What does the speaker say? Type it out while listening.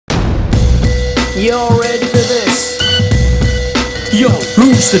You're ready for this? Yo,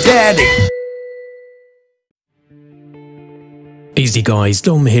 who's the daddy? Easy guys,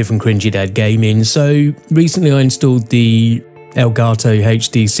 Dom here from Cringy Dad Gaming. So recently I installed the Elgato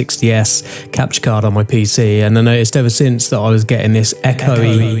HD60s capture card on my PC, and I noticed ever since that I was getting this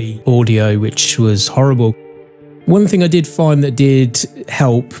echoey audio, which was horrible. One thing I did find that did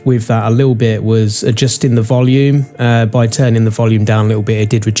help with that a little bit was adjusting the volume. By turning the volume down a little bit, it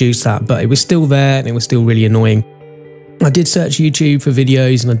did reduce that, but it was still there and it was still really annoying. I did search YouTube for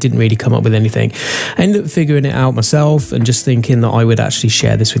videos and I didn't really come up with anything. I ended up figuring it out myself and just thinking that I would actually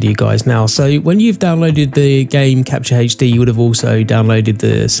share this with you guys now. So when you've downloaded the game Capture HD, you would have also downloaded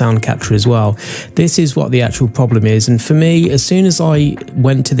the sound capture as well. This is what the actual problem is. And for me, as soon as I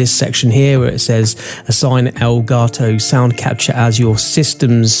went to this section here where it says assign Elgato sound capture as your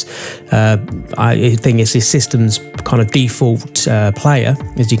system's, I think it's the system's kind of default player,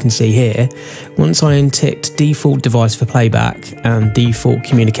 as you can see here. Once I unticked default device for playback and default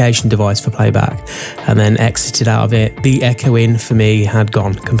communication device for playback and then exited out of it, the echoing for me had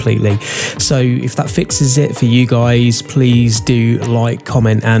gone completely. So if that fixes it for you guys, please do like,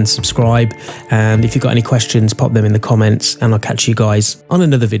 comment and subscribe, and if you've got any questions, pop them in the comments and I'll catch you guys on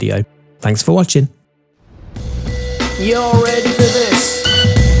another video. Thanks for watching. You're ready for this?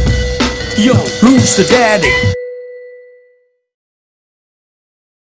 Yo, who's the daddy?